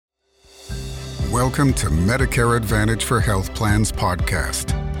Welcome to Medicare Advantage for Health Plans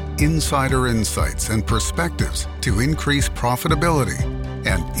podcast. Insider insights and perspectives to increase profitability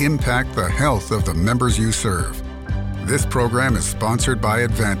and impact the health of the members you serve. This program is sponsored by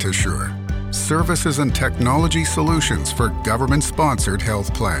AdvantaSure, services and technology solutions for government-sponsored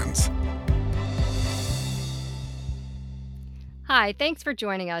health plans. Hi, thanks for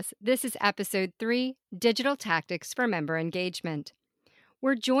joining us. This is episode 3, Digital Tactics for Member Engagement.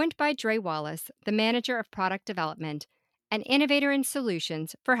 We're joined by Dre Wallace, the Manager of Product Development and Innovator in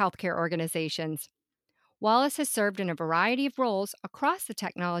Solutions for Healthcare Organizations. Wallace has served in a variety of roles across the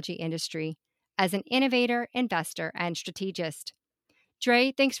technology industry as an innovator, investor, and strategist.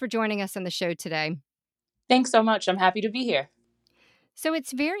 Dre, thanks for joining us on the show today. Thanks so much. I'm happy to be here. So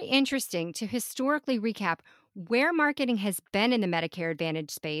it's very interesting to historically recap where marketing has been in the Medicare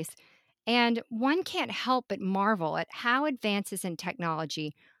Advantage space, and one can't help but marvel at how advances in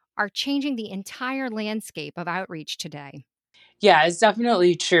technology are changing the entire landscape of outreach today. Yeah, it's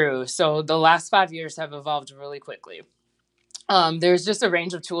definitely true. So the last 5 years have evolved really quickly. There's just a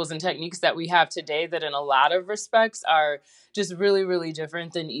range of tools and techniques that we have today that in a lot of respects are just really, really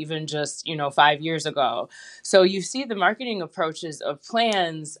different than even just, 5 years ago. So you see the marketing approaches of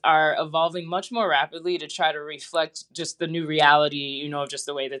plans are evolving much more rapidly to try to reflect just the new reality, of just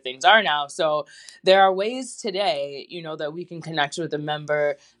the way that things are now. So there are ways today, that we can connect with a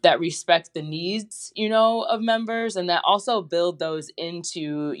member that respect the needs, of members and that also build those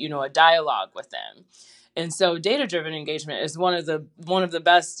into, a dialogue with them. And so data-driven engagement is one of the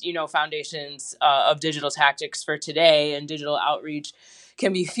best, foundations of digital tactics for today, and digital outreach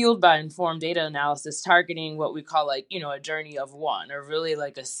can be fueled by informed data analysis targeting what we call a journey of one, or really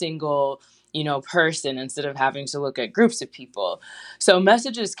like a single, person instead of having to look at groups of people. So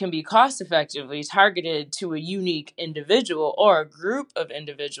messages can be cost effectively targeted to a unique individual or a group of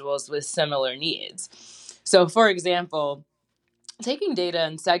individuals with similar needs. So for example, taking data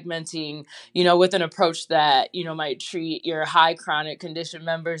and segmenting, with an approach that, might treat your high chronic condition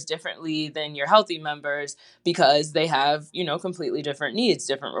members differently than your healthy members because they have, completely different needs,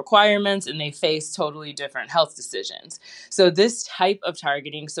 different requirements, and they face totally different health decisions. So this type of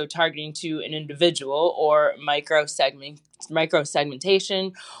targeting, so targeting to an individual or micro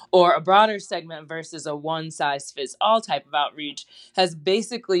segmentation or a broader segment versus a one size fits all type of outreach has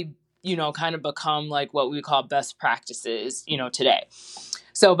basically kind of become like what we call best practices, today.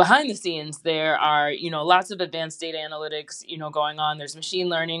 So behind the scenes, there are, lots of advanced data analytics, going on. There's machine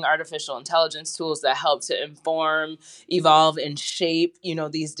learning, artificial intelligence tools that help to inform, evolve, and shape,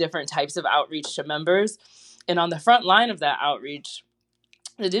 these different types of outreach to members. And on the front line of that outreach,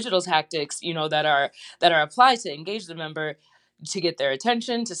 the digital tactics, that are applied to engage the member, to get their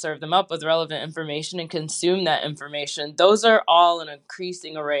attention, to serve them up with relevant information and consume that information. Those are all an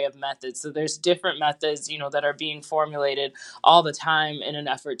increasing array of methods. So there's different methods, that are being formulated all the time in an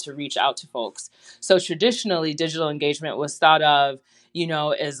effort to reach out to folks. So traditionally, digital engagement was thought of,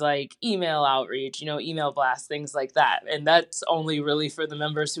 as like email outreach, email blasts, things like that. And that's only really for the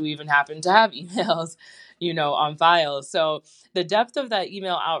members who even happen to have emails, on file. So the depth of that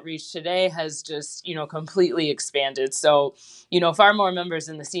email outreach today has just, completely expanded. So, far more members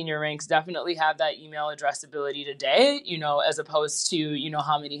in the senior ranks definitely have that email addressability today, as opposed to,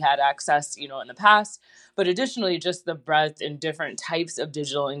 how many had access, in the past. But additionally, just the breadth and different types of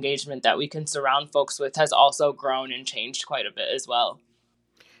digital engagement that we can surround folks with has also grown and changed quite a bit as well.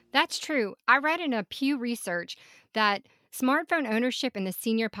 That's true. I read in a Pew Research that smartphone ownership in the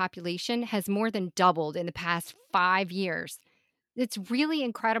senior population has more than doubled in the past 5 years. It's really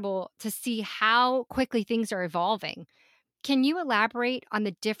incredible to see how quickly things are evolving. Can you elaborate on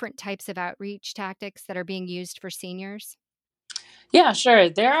the different types of outreach tactics that are being used for seniors? Yeah, sure.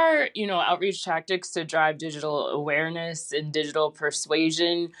 There are, outreach tactics to drive digital awareness and digital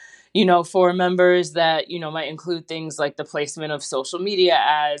persuasion, for members that, might include things like the placement of social media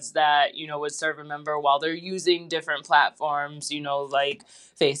ads that, would serve a member while they're using different platforms, like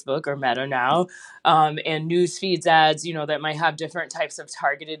Facebook or Meta now, and news feeds ads, that might have different types of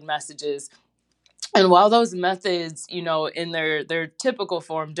targeted messages. And while those methods, in their typical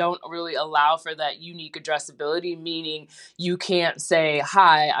form don't really allow for that unique addressability, meaning you can't say,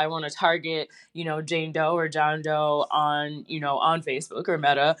 hi, I want to target, Jane Doe or John Doe on, on Facebook or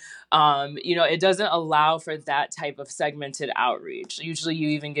Meta, it doesn't allow for that type of segmented outreach. Usually you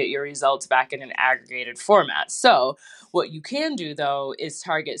even get your results back in an aggregated format. So what you can do, though, is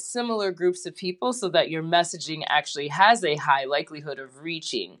target similar groups of people so that your messaging actually has a high likelihood of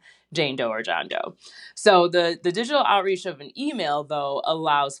reaching Jane Doe or John Doe. So the digital outreach of an email, though,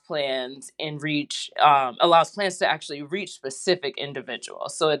 allows plans to actually reach specific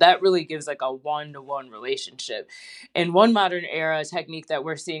individuals. So that really gives like a one-to-one relationship. And one modern era technique that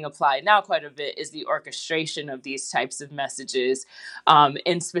we're seeing applied now quite a bit is the orchestration of these types of messages,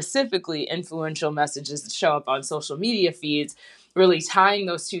 and specifically influential messages that show up on social media feeds, really tying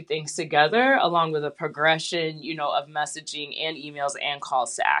those two things together along with a progression, of messaging and emails and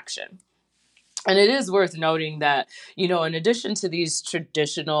calls to action. And it is worth noting that, in addition to these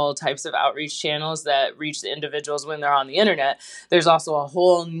traditional types of outreach channels that reach the individuals when they're on the internet, there's also a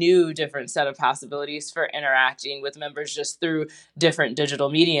whole new different set of possibilities for interacting with members just through different digital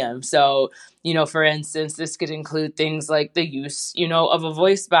mediums. So, for instance, this could include things like the use, of a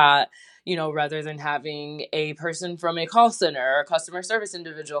voice bot, rather than having a person from a call center or a customer service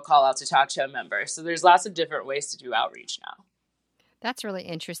individual call out to talk to a member. So there's lots of different ways to do outreach now. That's really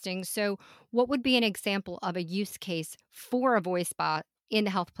interesting. So, what would be an example of a use case for a voice bot in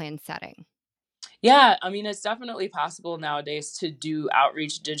the health plan setting? Yeah, I mean, it's definitely possible nowadays to do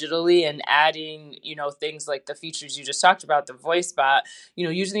outreach digitally and adding, things like the features you just talked about, the voice bot,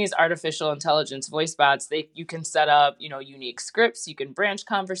 using these artificial intelligence voice bots, you can set up, unique scripts, you can branch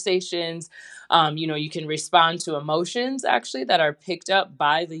conversations, you can respond to emotions actually that are picked up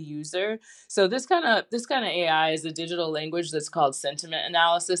by the user. So this kind of AI is a digital language that's called sentiment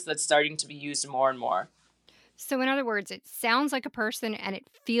analysis that's starting to be used more and more. So, in other words, it sounds like a person and it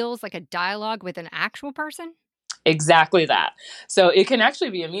feels like a dialogue with an actual person? Exactly that. So it can actually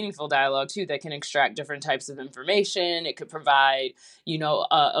be a meaningful dialogue too that can extract different types of information. It could provide,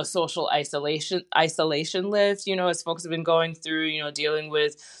 a social isolation lift, as folks have been going through, dealing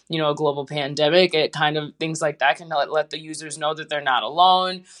with, a global pandemic. It kind of things like that can let the users know that they're not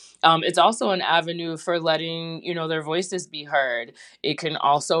alone. It's also an avenue for letting, their voices be heard. It can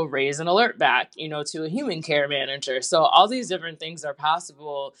also raise an alert back, to a human care manager. So all these different things are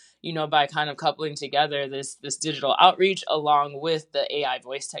possible, by kind of coupling together this digital outreach along with the AI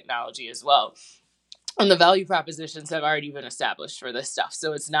voice technology as well. And the value propositions have already been established for this stuff.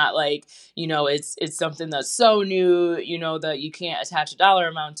 So it's not like, it's something that's so new, that you can't attach a dollar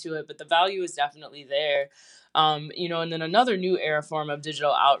amount to it, but the value is definitely there. And then another new era form of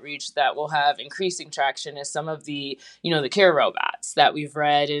digital outreach that will have increasing traction is some of the care robots that we've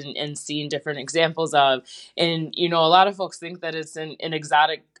read and seen different examples of. And, a lot of folks think that it's an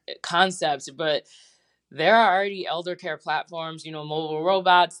exotic concept, but there are already elder care platforms, mobile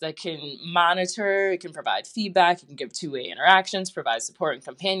robots that can monitor, it can provide feedback, it can give two-way interactions, provide support and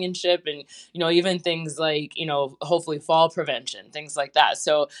companionship, and, even things like, hopefully fall prevention, things like that.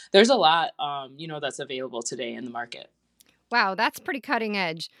 So there's a lot, that's available today in the market. Wow, that's pretty cutting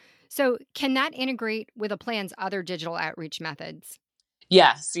edge. So, can that integrate with a plan's other digital outreach methods?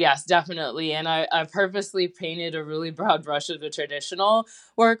 Yes, definitely. And I purposely painted a really broad brush of the traditional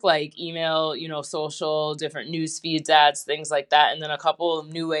work like email, social, different news feeds, ads, things like that. And then a couple of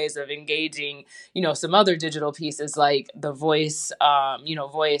new ways of engaging, some other digital pieces like the voice,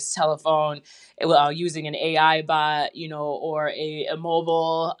 voice, telephone, using an AI bot, or a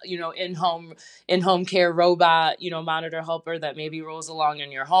mobile, in-home care robot, monitor helper that maybe rolls along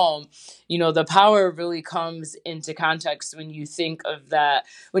in your home. The power really comes into context when you think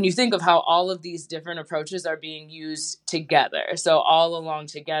of how all of these different approaches are being used together. So all along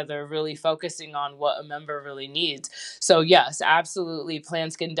together, really focusing on what a member really needs. So yes, absolutely.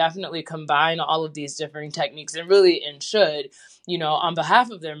 Plans can definitely combine all of these different techniques and should, on behalf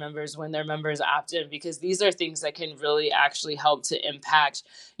of their members when their members opt in, because these are things that can really actually help to impact,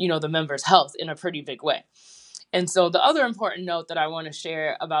 the member's health in a pretty big way. And so the other important note that I want to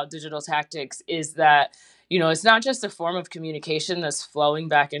share about digital tactics is that, it's not just a form of communication that's flowing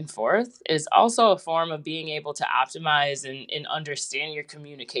back and forth. It's also a form of being able to optimize and understand your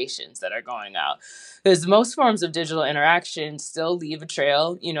communications that are going out. Because most forms of digital interaction still leave a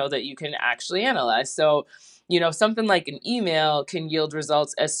trail, that you can actually analyze. So, something like an email can yield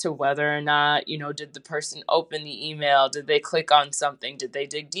results as to whether or not, did the person open the email? Did they click on something? Did they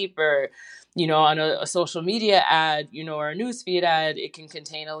dig deeper? On a social media ad, or a newsfeed ad, it can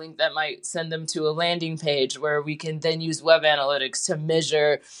contain a link that might send them to a landing page where we can then use web analytics to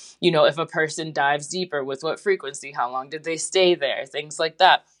measure, if a person dives deeper, with what frequency, how long did they stay there, things like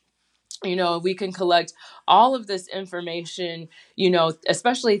that. We can collect all of this information,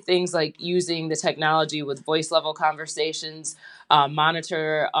 especially things like using the technology with voice level conversations,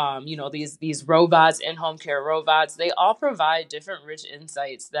 monitor, these robots, in-home care robots. They all provide different rich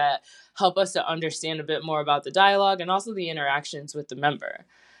insights that help us to understand a bit more about the dialogue and also the interactions with the member.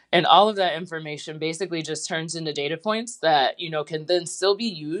 And all of that information basically just turns into data points that, can then still be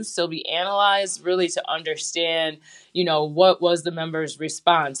used, still be analyzed, really to understand, what was the member's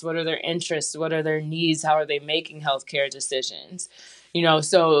response? What are their interests? What are their needs? How are they making healthcare decisions?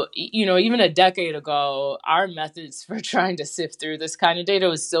 So, even a decade ago, our methods for trying to sift through this kind of data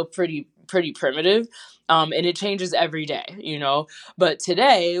was still pretty primitive. And it changes every day, But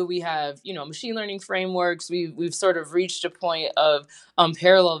today we have, machine learning frameworks. We've sort of reached a point of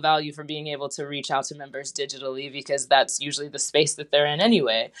unparalleled value for being able to reach out to members digitally, because that's usually the space that they're in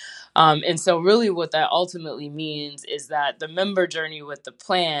anyway. And so really what that ultimately means is that the member journey with the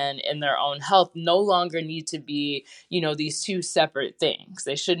plan and their own health no longer need to be, these two separate things.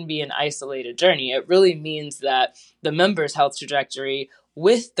 They shouldn't be an isolated journey. It really means that the member's health trajectory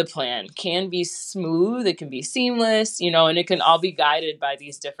with the plan can be smooth, it can be seamless, and it can all be guided by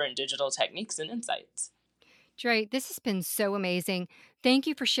these different digital techniques and insights. Dre, this has been so amazing. Thank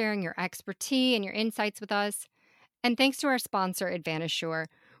you for sharing your expertise and your insights with us. And thanks to our sponsor, AdvantageSure.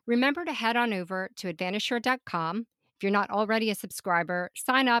 Remember to head on over to AdvantageSure.com. If you're not already a subscriber,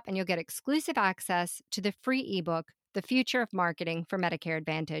 sign up and you'll get exclusive access to the free ebook, The Future of Marketing for Medicare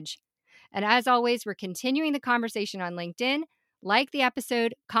Advantage. And as always, we're continuing the conversation on LinkedIn. Like the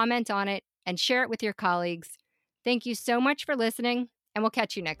episode, comment on it, and share it with your colleagues. Thank you so much for listening, and we'll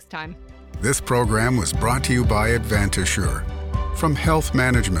catch you next time. This program was brought to you by AdvantageSure. From health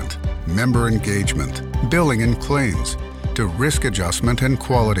management, member engagement, billing and claims, to risk adjustment and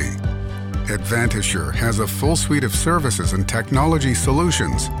quality, AdvantageSure has a full suite of services and technology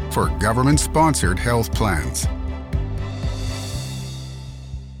solutions for government-sponsored health plans.